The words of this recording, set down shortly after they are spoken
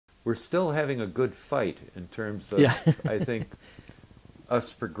we're still having a good fight in terms of, Yeah. I think,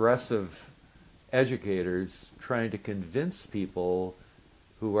 us progressive educators trying to convince people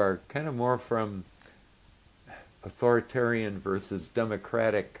who are kind of more from authoritarian versus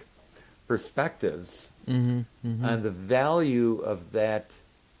democratic perspectives on the value of that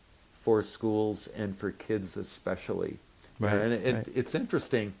for schools and for kids especially. Right. And Right. it's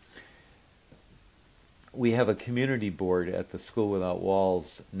interesting. We have a community board at the School Without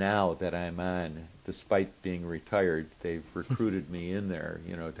Walls now that I'm on. Despite being retired, they've recruited me in there,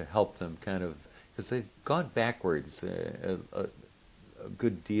 to help them kind of, because they've gone backwards a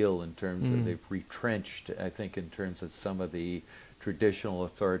good deal in terms of, they've retrenched, I think, in terms of some of the traditional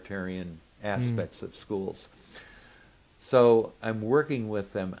authoritarian aspects of schools. So I'm working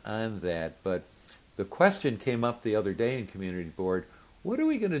with them on that, but the question came up the other day in community board, what are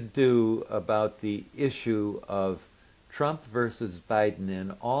we going to do about the issue of Trump versus Biden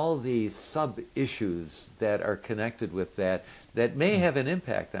and all the sub-issues that are connected with that may have an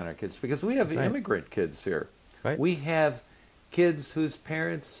impact on our kids? Because we have immigrant kids here. Right. We have kids whose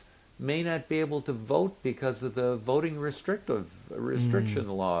parents may not be able to vote because of the voting restriction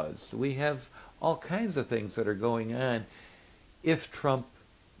laws. We have all kinds of things that are going on if Trump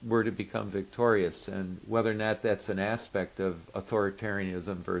were to become victorious, and whether or not that's an aspect of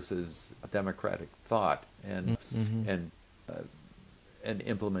authoritarianism versus democratic thought and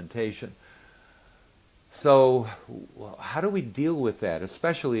implementation. So how do we deal with that,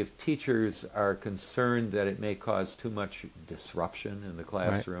 especially if teachers are concerned that it may cause too much disruption in the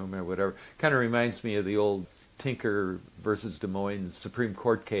classroom or whatever? Kind of reminds me of the old Tinker versus Des Moines Supreme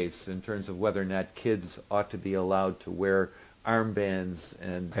Court case in terms of whether or not kids ought to be allowed to wear armbands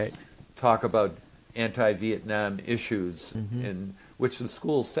and talk about anti-Vietnam issues, in which the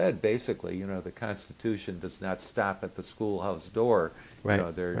school said basically, the Constitution does not stop at the schoolhouse door.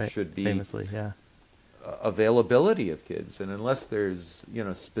 There should be famously, availability of kids, and unless there's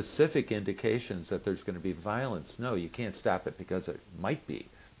specific indications that there's going to be violence, no, you can't stop it because it might be.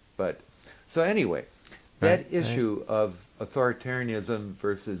 But so anyway, that issue of authoritarianism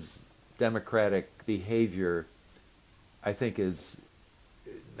versus democratic behavior, I think, is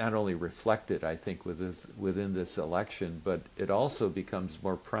not only reflected, I think, within this election, but it also becomes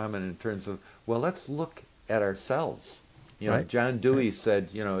more prominent in terms of, well, let's look at ourselves. John Dewey said,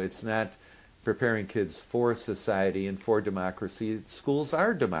 it's not preparing kids for society and for democracy. Schools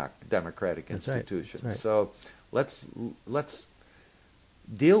are democratic institutions. That's right. So let's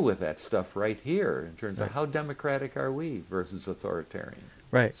deal with that stuff right here in terms of how democratic are we versus authoritarian.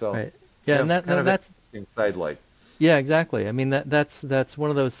 So yeah, and that's an sidelight. Yeah, exactly. I mean, that's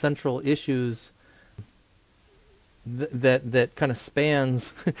one of those central issues that kind of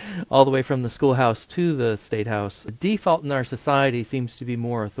spans all the way from the schoolhouse to the state house. The default in our society seems to be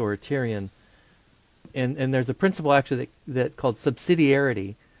more authoritarian, and there's a principle actually that called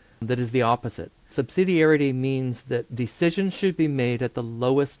subsidiarity that is the opposite. Subsidiarity means that decisions should be made at the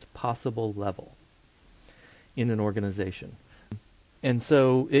lowest possible level in an organization, and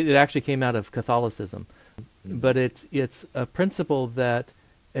so it actually came out of Catholicism. But it's a principle that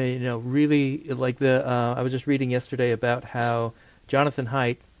really, like I was just reading yesterday about how Jonathan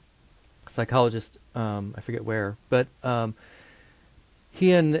Haidt, psychologist, I forget where, but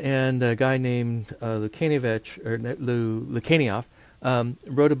he and a guy named Lukianoff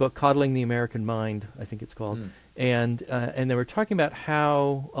wrote a book, Coddling the American Mind, I think it's called, and they were talking about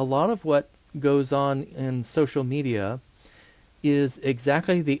how a lot of what goes on in social media is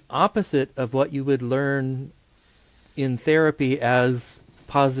exactly the opposite of what you would learn in therapy as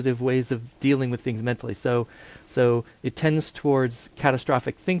positive ways of dealing with things mentally. So it tends towards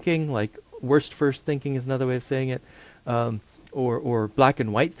catastrophic thinking, like worst first thinking is another way of saying it, or black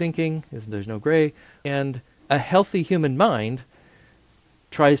and white thinking, there's no gray. And a healthy human mind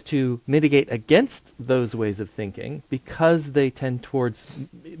tries to mitigate against those ways of thinking because they tend towards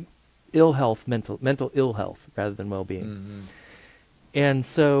ill health, mental ill health, rather than well-being. And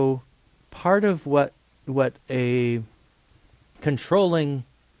so part of what a controlling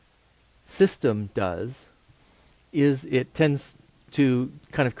system does is it tends to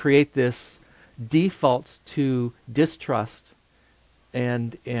kind of create this defaults to distrust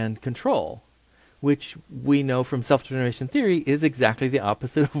and control, which we know from self-determination theory is exactly the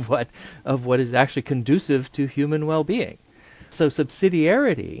opposite of what is actually conducive to human well-being. So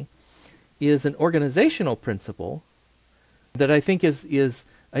subsidiarity is an organizational principle that I think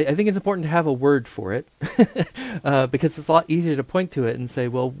I think it's important to have a word for it because it's a lot easier to point to it and say,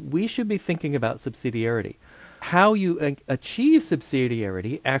 well, we should be thinking about subsidiarity. How you achieve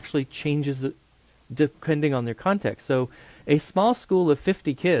subsidiarity actually changes depending on their context. So a small school of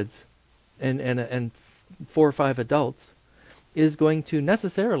 50 kids and 4 or 5 adults is going to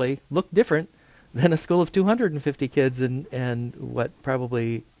necessarily look different than a school of 250 kids and what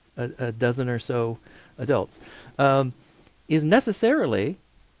probably a dozen or so adults. Is necessarily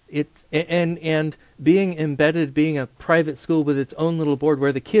and being embedded, being a private school with its own little board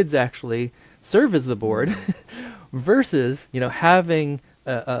where the kids actually serve as the board, versus having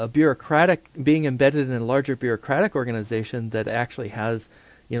a bureaucratic, being embedded in a larger bureaucratic organization that actually has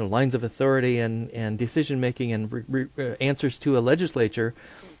lines of authority and decision making and answers to a legislature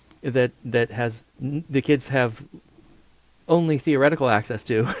that has the kids have only theoretical access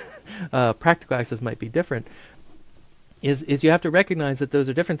to. Practical access might be different. Is you have to recognize that those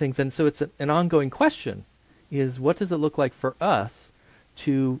are different things, and so it's an ongoing question: is what does it look like for us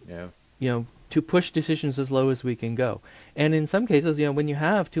to to push decisions as low as we can go? And in some cases, when you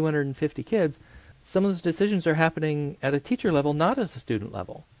have 250 kids, some of those decisions are happening at a teacher level, not at a student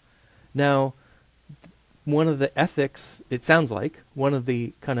level. Now, one of the ethics, it sounds like, one of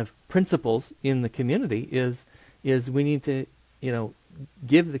the kind of principles in the community is we need to,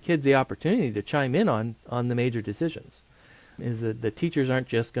 give the kids the opportunity to chime in on the major decisions. Is that the teachers aren't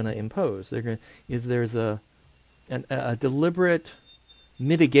just going to impose. There's a deliberate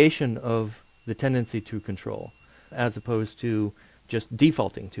mitigation of the tendency to control, as opposed to just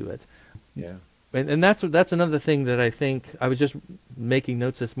defaulting to it. Yeah. And that's another thing that I think, I was just making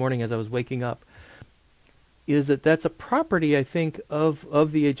notes this morning as I was waking up, is that's a property, I think, of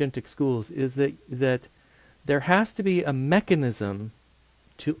the agentic schools, is that there has to be a mechanism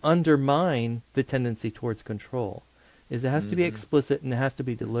to undermine the tendency towards control. It has to be explicit and it has to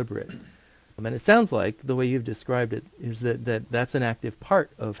be deliberate. And it sounds like the way you've described it is that's an active part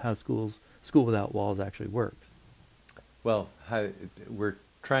of how School Without Walls actually works. Well, we're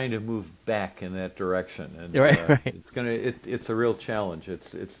trying to move back in that direction, and right. it's a real challenge.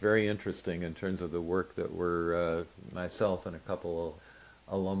 It's very interesting in terms of the work that myself and a couple of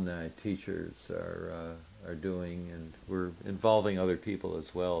alumni teachers are doing, and we're involving other people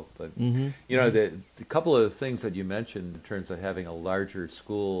as well. But the couple of the things that you mentioned in terms of having a larger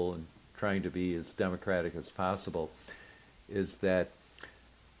school and trying to be as democratic as possible is that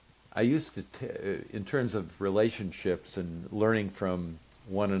I used to, in terms of relationships and learning from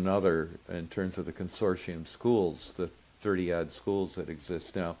one another in terms of the consortium schools, the 30-odd schools that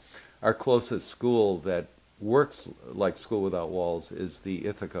exist now, our closest school that works like School Without Walls is the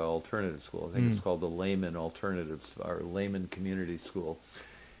Ithaca Alternative School. I think it's called the Layman Alternatives, or Layman Community School.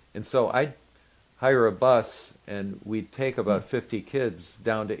 And so I'd hire a bus, and we'd take about 50 kids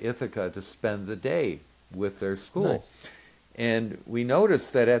down to Ithaca to spend the day with their school. Nice. And we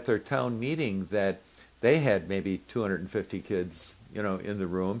noticed that at their town meeting that they had maybe 250 kids, in the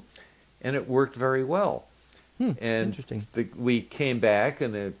room, and it worked very well. And interesting. We came back,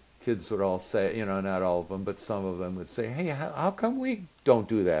 and the kids would all say, not all of them, but some of them would say, hey, how come we don't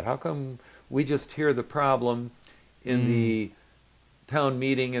do that? How come we just hear the problem in the town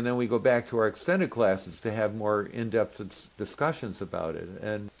meeting, and then we go back to our extended classes to have more in-depth discussions about it?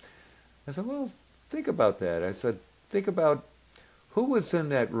 And I said, well, think about that. I said, think about who was in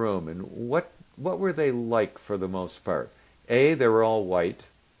that room, and what were they like for the most part? A, they were all white.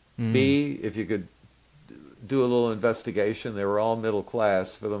 B, if you could do a little investigation, they were all middle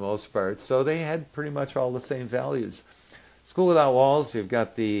class for the most part. So they had pretty much all the same values. School Without Walls, you've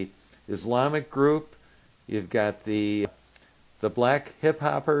got the Islamic group, you've got the black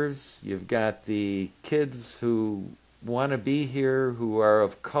hip-hoppers, you've got the kids who want to be here, who are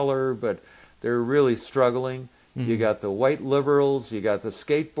of color, but they're really struggling. You got the white liberals, you got the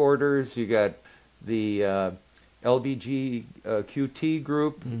skateboarders, you got the LBGQT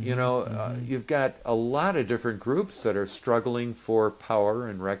group, you've got a lot of different groups that are struggling for power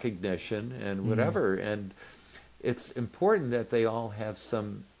and recognition and whatever. And it's important that they all have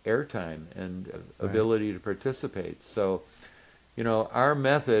some airtime and ability to participate. So, our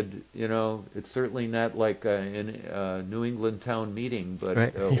method, it's certainly not like in a New England town meeting,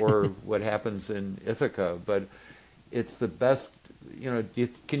 but or what happens in Ithaca, but it's the best,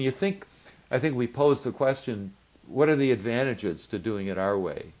 can you think, I think we posed the question, what are the advantages to doing it our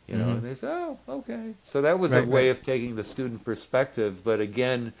way? And they say, oh, okay. So that was a way of taking the student perspective, but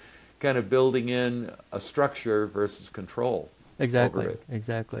again, kind of building in a structure versus control. Exactly. Over it.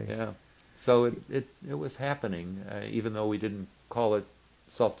 Exactly. Yeah. So it was happening, even though we didn't call it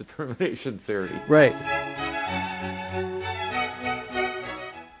self-determination theory. Right.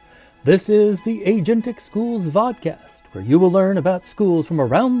 This is the Agentic Schools Podcast, where you will learn about schools from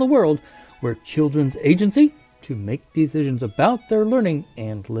around the world where children's agency to make decisions about their learning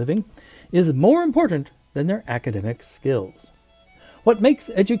and living is more important than their academic skills. What makes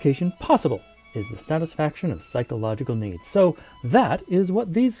education possible is the satisfaction of psychological needs. So that is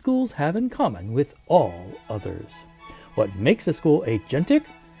what these schools have in common with all others. What makes a school agentic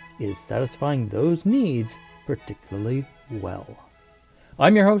is satisfying those needs particularly well.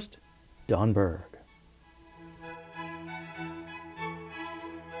 I'm your host, Don Berg.